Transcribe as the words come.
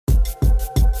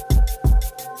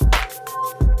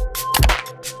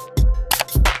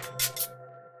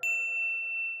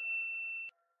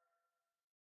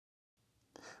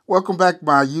Welcome back,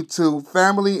 my YouTube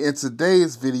family. In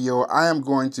today's video, I am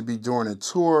going to be doing a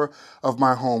tour of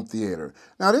my home theater.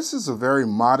 Now, this is a very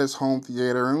modest home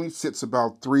theater. It only sits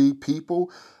about 3 people.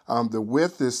 The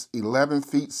width is 11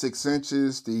 feet 6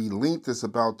 inches. The length is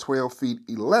about 12 feet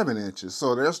 11 inches.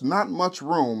 So there's not much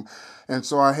room. And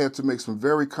so I had to make some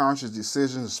very conscious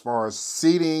decisions as far as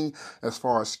seating, as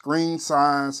far as screen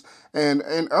size, and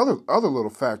other little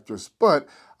factors. But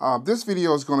this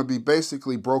video is going to be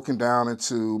basically broken down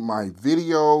into my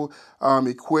video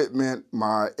equipment,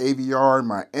 my AVR,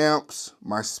 my amps,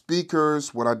 my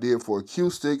speakers, what I did for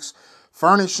acoustics,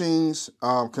 furnishings,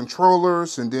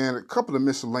 controllers, and then a couple of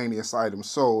miscellaneous items.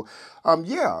 So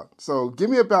yeah, so give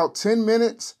me about 10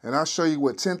 minutes and I'll show you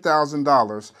what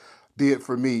 $10,000 did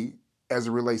for me as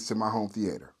it relates to my home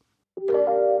theater. I'm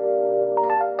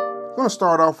going to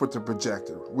start off with the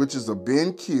projector, which is a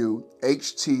BenQ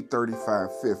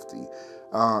HT3550.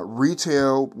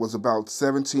 Retail was about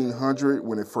 $1,700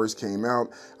 when it first came out.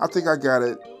 I think I got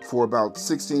it for about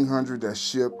 $1,600. That's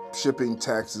shipping,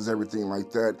 taxes, everything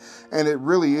like that. And it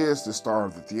really is the star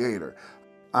of the theater.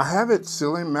 I have it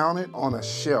ceiling mounted on a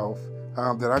shelf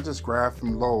that I just grabbed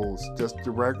from Lowe's, just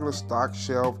the regular stock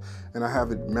shelf, and I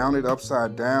have it mounted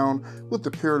upside down with the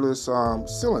Peerless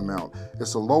ceiling mount.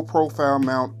 It's a low profile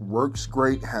mount, works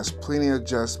great, has plenty of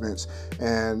adjustments,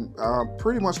 and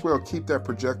pretty much will keep that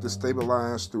projector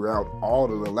stabilized throughout all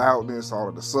of the loudness, all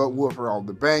of the subwoofer, all of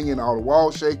the banging, all the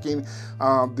wall shaking.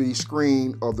 The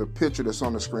screen or the picture that's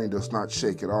on the screen does not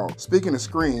shake at all. Speaking of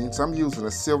screens, I'm using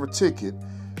a silver ticket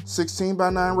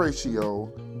 16:9 ratio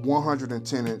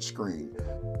 110-inch screen.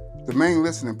 The main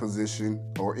listening position,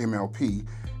 or MLP,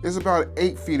 is about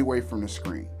 8 feet away from the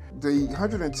screen. The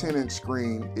 110-inch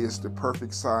screen is the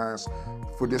perfect size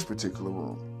for this particular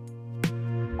room.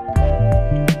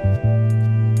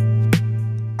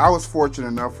 I was fortunate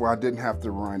enough where I didn't have to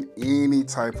run any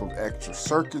type of extra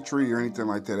circuitry or anything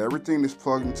like that. Everything that's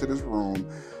plugged into this room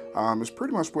is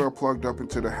pretty much well plugged up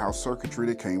into the house circuitry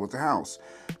that came with the house.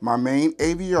 My main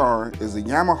AVR is a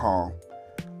Yamaha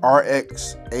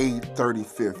RX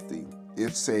A3050.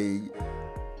 It's a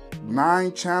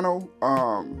 9-channel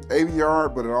AVR,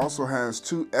 but it also has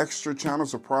 2 extra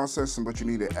channels of processing, but you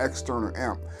need an external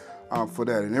amp for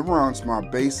that. And it runs my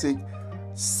basic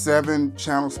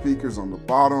 7-channel speakers on the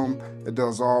bottom. It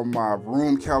does all my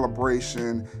room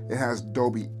calibration. It has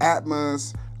Dolby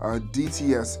Atmos,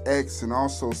 DTS:X, and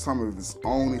also some of its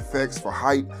own effects for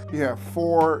height. You have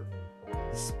 4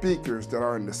 speakers that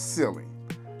are in the ceiling.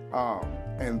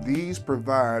 And these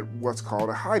provide what's called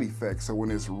a height effect. So when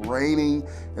it's raining,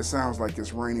 it sounds like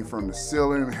it's raining from the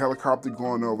ceiling, a helicopter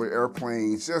going over,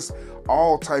 airplanes, just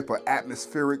all type of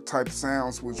atmospheric type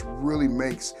sounds, which really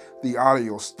makes the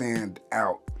audio stand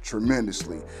out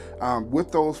tremendously.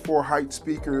 With those 4 height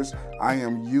speakers, I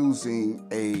am using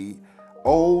a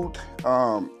old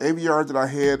AVR that I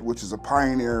had, which is a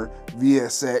Pioneer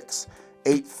VSX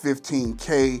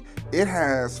 815K. It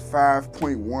has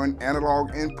 5.1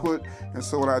 analog input, and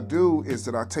so what I do is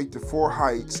that I take the 4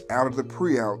 heights out of the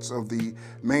pre-outs of the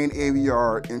main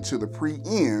AVR into the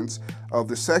pre-ends of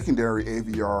the secondary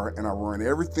AVR, and I run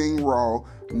everything raw,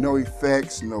 no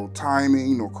effects, no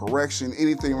timing, no correction,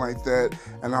 anything like that,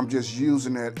 and I'm just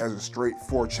using it as a straight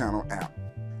 4-channel amp.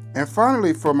 And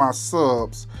finally, for my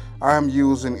subs, I am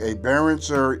using a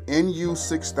Behringer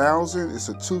NU6000. It's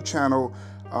a 2-channel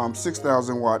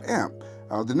 6,000 watt amp.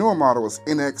 The newer model is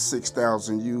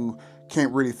NX6000. You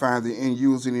can't really find the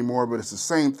NUs anymore, but it's the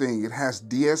same thing. It has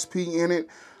DSP in it,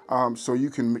 so you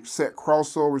can set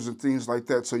crossovers and things like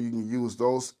that, so you can use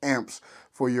those amps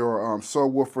for your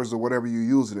subwoofers or whatever you're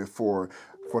using it for.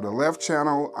 For the left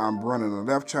channel, I'm running the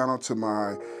left channel to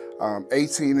my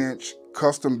 18-inch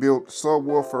custom built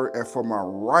subwoofer, and for my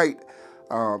right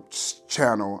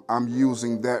channel, I'm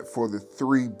using that for the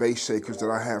 3 bass shakers that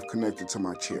I have connected to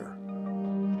my chair.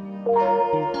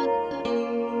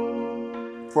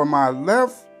 For my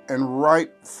left and right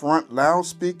front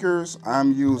loudspeakers,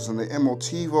 I'm using the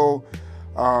Emotiva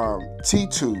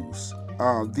T2s.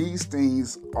 These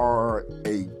things are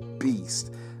a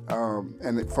beast.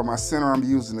 And for my center, I'm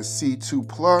using the C2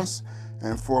 Plus,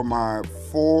 and for my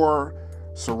 4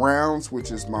 surrounds, which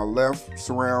is my left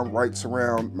surround, right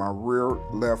surround, my rear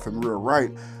left and rear right,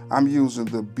 I'm using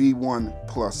the B1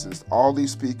 pluses. All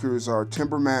these speakers are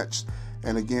timbre matched,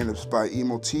 and again, it's by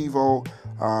Emotiva.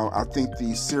 I think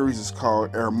the series is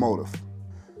called Airmotiv.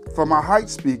 For my height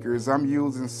speakers, I'm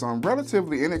using some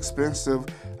relatively inexpensive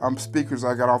speakers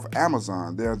I got off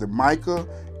Amazon. They're the Micca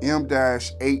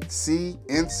M-8C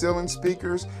in-ceiling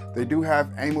speakers. They do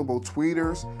have aimable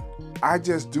tweeters. I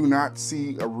just do not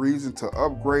see a reason to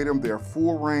upgrade them. They're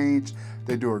full range.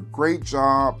 They do a great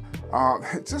job.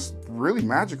 Just really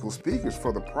magical speakers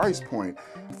for the price point.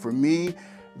 For me,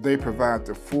 they provide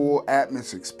the full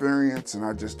Atmos experience, and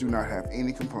I just do not have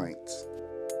any complaints.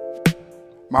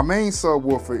 My main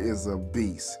subwoofer is a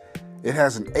beast. It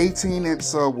has an 18-inch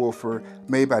subwoofer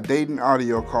made by Dayton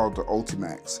Audio called the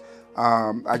Ultimax.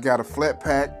 I got a flat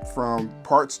pack from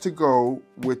Parts to Go,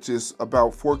 which is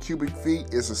about 4 cubic feet.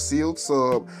 It's a sealed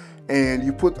sub, and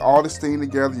you put all this thing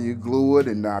together, you glue it,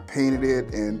 and I painted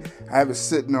it, and I have it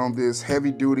sitting on this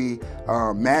heavy-duty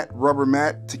rubber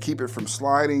mat to keep it from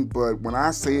sliding. But when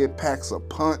I say it packs a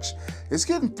punch, it's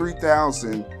getting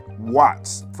 3,000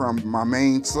 watts from my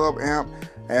main sub amp,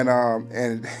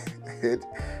 and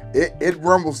it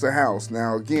rumbles the house.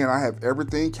 Now again, I have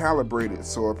everything calibrated,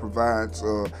 so it provides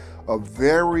a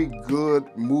very good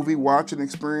movie watching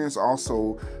experience.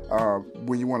 Also,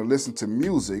 when you want to listen to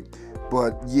music.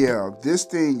 But yeah, this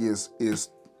thing is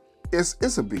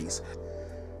a beast.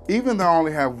 Even though I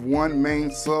only have one main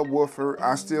subwoofer,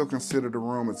 I still consider the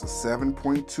room as a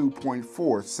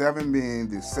 7.2.4. 7 being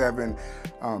the 7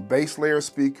 base layer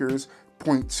speakers,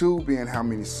 0.2 being how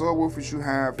many subwoofers you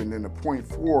have, and then the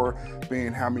 0.4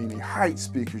 being how many height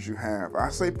speakers you have. I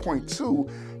say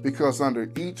 0.2 because under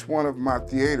each one of my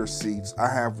theater seats, I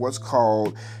have what's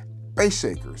called bass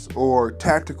shakers or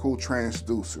tactical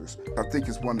transducers. I think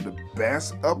it's one of the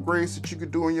best upgrades that you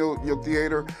could do in your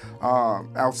theater,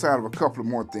 outside of a couple of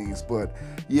more things. But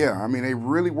yeah, I mean, they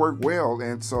really work well.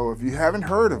 And so if you haven't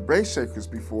heard of bass shakers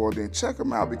before, then check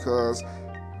them out because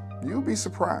you'll be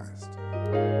surprised.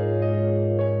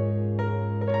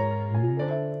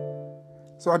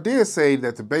 So I did say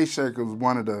that the bass shaker was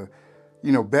one of the,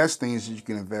 best things that you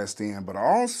can invest in, but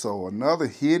also another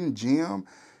hidden gem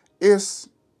is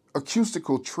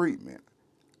acoustical treatment.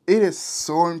 It is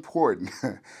so important.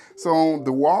 So on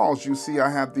the walls, you see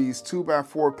I have these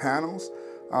 2x4 panels.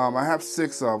 I have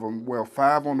 6 of them, well,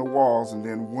 5 on the walls and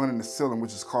then 1 in the ceiling,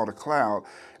 which is called a cloud.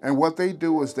 And what they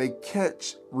do is they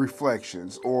catch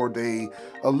reflections or they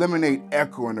eliminate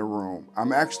echo in the room.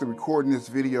 I'm actually recording this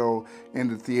video in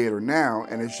the theater now,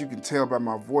 and as you can tell by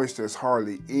my voice, there's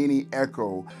hardly any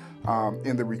echo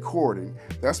in the recording.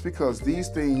 That's because these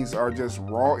things are just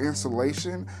raw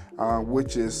insulation,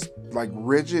 which is like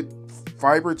rigid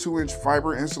fiber, 2-inch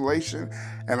fiber insulation,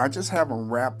 and I just have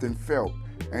them wrapped in felt.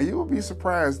 And you will be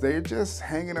surprised, they're just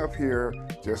hanging up here,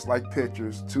 just like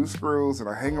pictures, 2 screws, and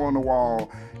I hang them on the wall.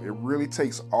 It really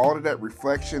takes all of that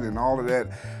reflection and all of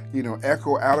that,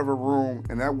 echo out of a room.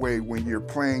 And that way, when you're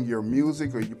playing your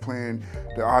music or you're playing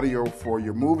the audio for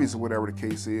your movies or whatever the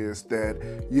case is,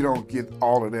 that you don't get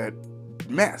all of that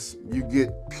mess. You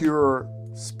get pure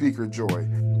speaker joy.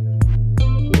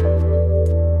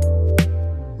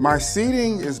 My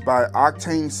seating is by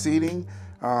Octane Seating.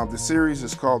 The series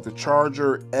is called the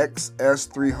Charger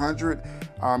XS300.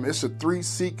 It's a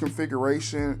 3-seat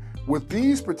configuration. With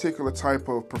these particular type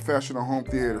of professional home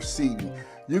theater seating,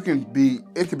 it can be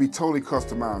totally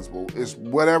customizable. It's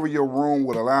whatever your room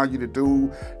would allow you to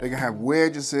do. They can have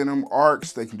wedges in them,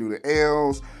 arcs, they can do the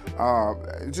L's.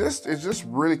 It's just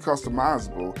really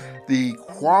customizable. The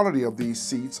quality of these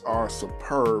seats are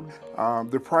superb.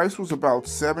 The price was about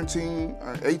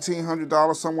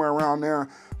 $1,800, somewhere around there.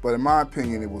 But in my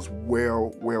opinion, it was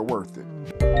well worth it.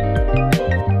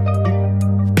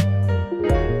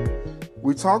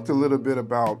 We talked a little bit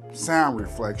about sound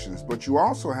reflections, but you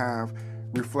also have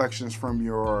reflections from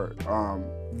your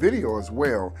video as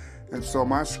well. And so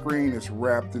my screen is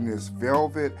wrapped in this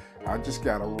velvet. I just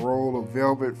got a roll of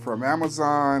velvet from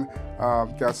Amazon,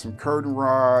 got some curtain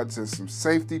rods and some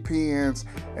safety pins,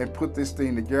 and put this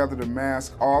thing together to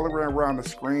mask all around the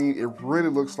screen. It really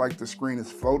looks like the screen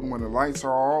is floating when the lights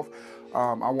are off.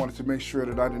 I wanted to make sure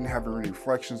that I didn't have any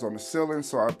reflections on the ceiling,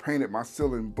 so I painted my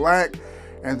ceiling black.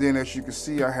 And then as you can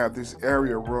see, I have this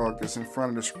area rug that's in front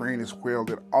of the screen as well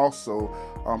that also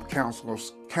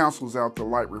cancels out the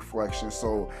light reflection.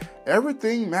 So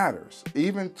everything matters,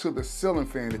 even to the ceiling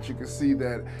fan that you can see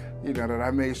that, that I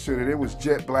made sure that it was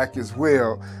jet black as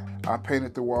well. I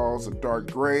painted the walls a dark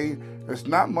gray. There's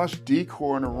not much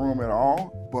decor in the room at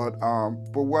all, but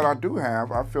what I do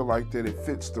have, I feel like that it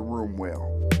fits the room well.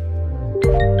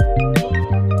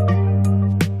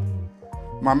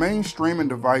 My main streaming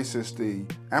device is the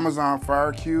Amazon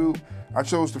Fire Cube. I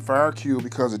chose the Fire Cube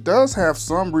because it does have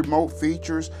some remote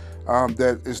features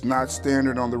that is not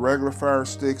standard on the regular Fire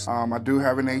Sticks. I do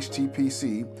have an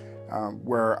HTPC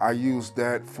where I use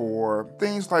that for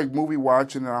things like movie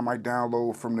watching that I might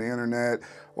download from the internet,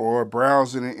 or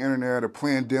browsing the internet, or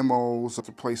playing demos of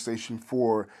the PlayStation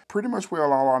 4. Pretty much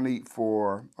all I need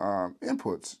for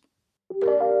inputs.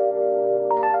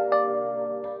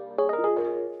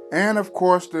 And of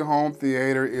course, the home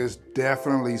theater is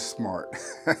definitely smart.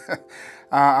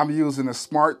 I'm using the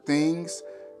SmartThings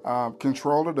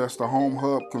controller. That's the home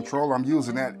hub controller. I'm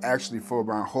using that actually for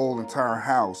my whole entire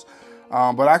house.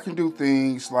 But I can do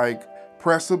things like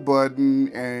press a button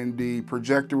and the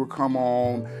projector would come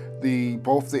on,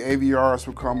 both the AVRs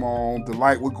would come on, the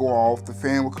light would go off, the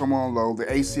fan would come on low,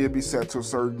 the AC would be set to a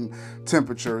certain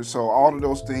temperature. So all of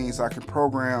those things I can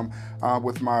program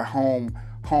with my home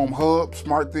hub,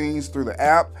 SmartThings, through the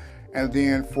app. And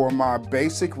then for my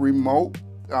basic remote,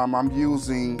 I'm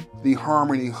using the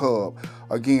Harmony Hub.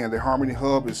 Again, the Harmony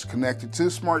Hub is connected to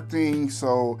SmartThings,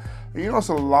 so you know it's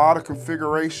a lot of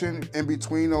configuration in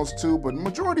between those two, but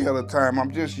majority of the time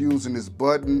I'm just using this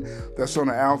button that's on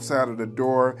the outside of the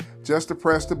door just to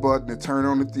press the button to turn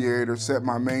on the theater, set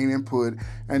my main input,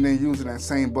 and then using that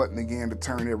same button again to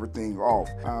turn everything off.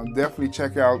 Definitely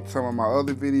check out some of my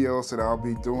other videos that I'll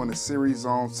be doing a series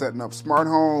on setting up smart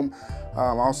home,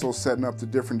 also setting up the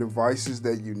different devices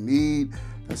that you need.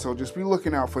 And so just be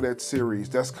looking out for that series.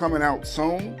 That's coming out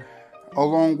soon,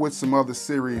 along with some other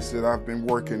series that I've been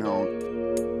working on.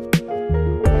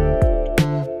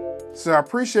 So I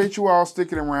appreciate you all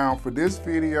sticking around for this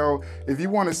video. If you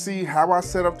want to see how I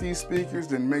set up these speakers,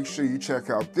 then make sure you check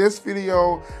out this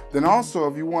video. Then also,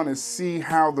 if you want to see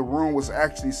how the room was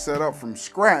actually set up from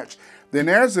scratch, then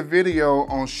there's a video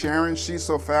on Sharon She's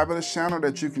So Fabulous channel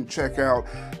that you can check out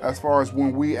as far as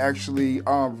when we actually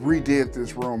redid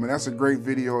this room. And that's a great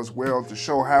video as well to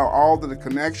show how all of the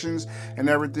connections and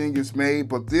everything is made.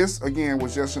 But this, again,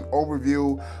 was just an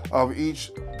overview of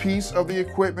each piece of the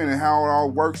equipment and how it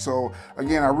all works. So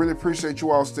again, I really appreciate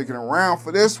you all sticking around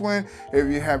for this one.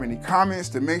 If you have any comments,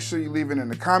 then make sure you leave it in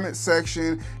the comment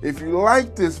section. If you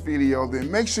like this video, then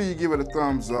make sure you give it a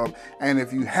thumbs up. And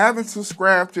if you haven't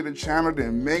subscribed to the channel,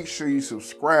 then make sure you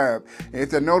subscribe and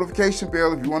hit that notification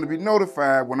bell if you want to be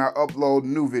notified when I upload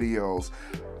new videos.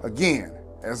 Again,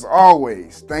 as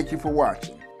always, thank you for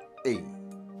watching. Hey.